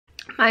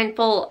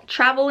Mindful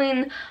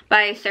Traveling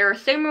by Sarah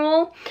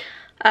Samuel.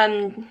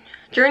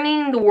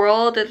 Journeying the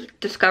world is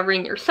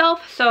discovering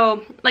yourself.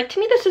 So like, to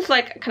me, this is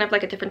like kind of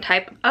like a different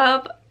type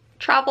of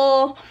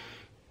travel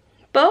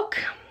book.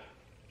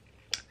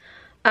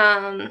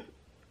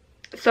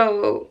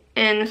 So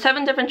in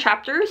 7 different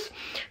chapters,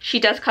 she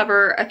does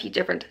cover a few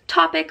different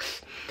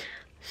topics.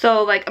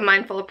 So like a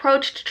mindful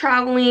approach to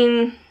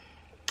traveling,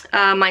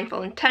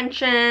 mindful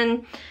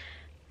intention,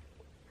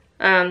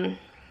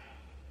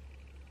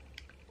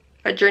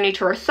 a journey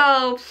to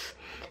ourselves,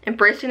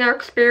 embracing our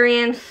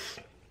experience,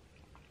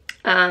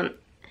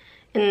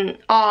 in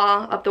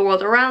awe of the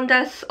world around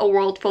us, a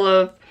world full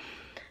of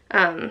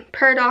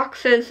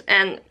paradoxes,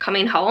 and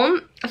coming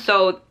home.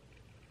 So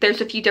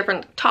there's a few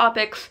different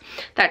topics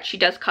that she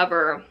does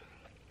cover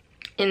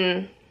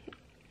in.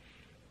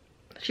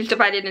 She's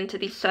divided into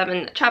these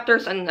 7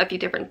 chapters and a few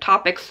different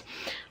topics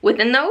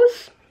within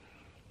those.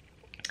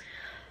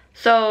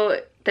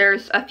 So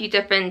there's a few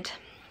different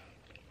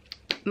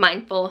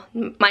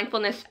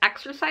mindfulness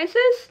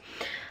exercises.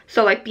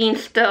 So like being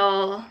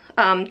still,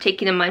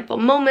 taking a mindful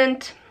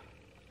moment,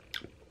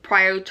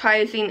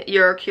 prioritizing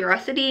your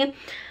curiosity,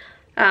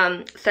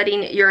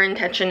 setting your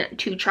intention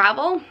to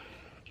travel.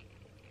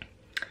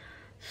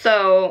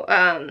 So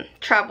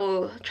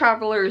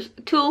traveler's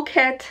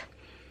toolkit.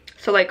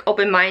 So like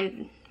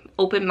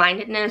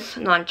open-mindedness,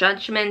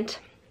 non-judgment,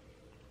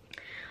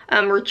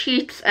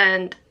 retreats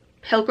and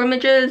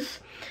pilgrimages,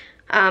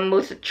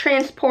 modes of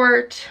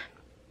transport,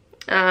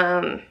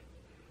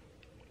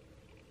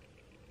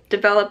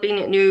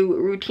 developing new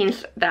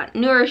routines that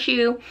nourish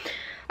you,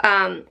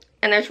 and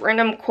there's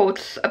random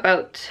quotes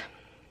about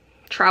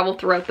travel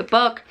throughout the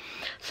book.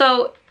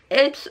 So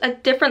it's a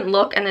different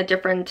look and a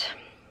different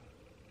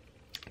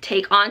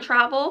take on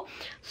travel.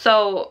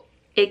 So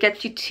it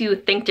gets you to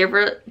think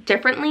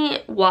differently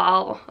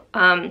while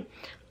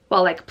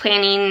like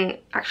planning,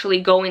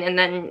 actually going and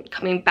then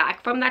coming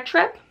back from that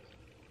trip.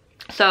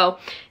 So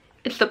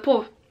it's the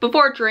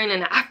before, during,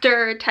 and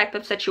after type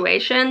of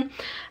situation,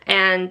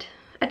 and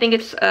I think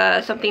it's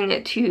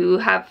something to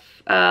have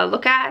a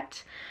look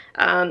at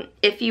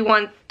if you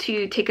want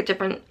to take a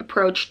different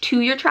approach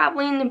to your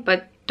traveling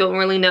but don't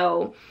really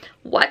know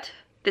what.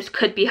 This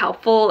could be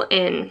helpful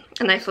in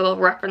a nice little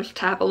reference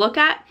to have a look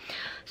at.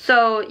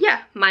 So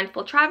yeah,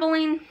 Mindful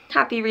Traveling.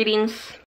 Happy readings.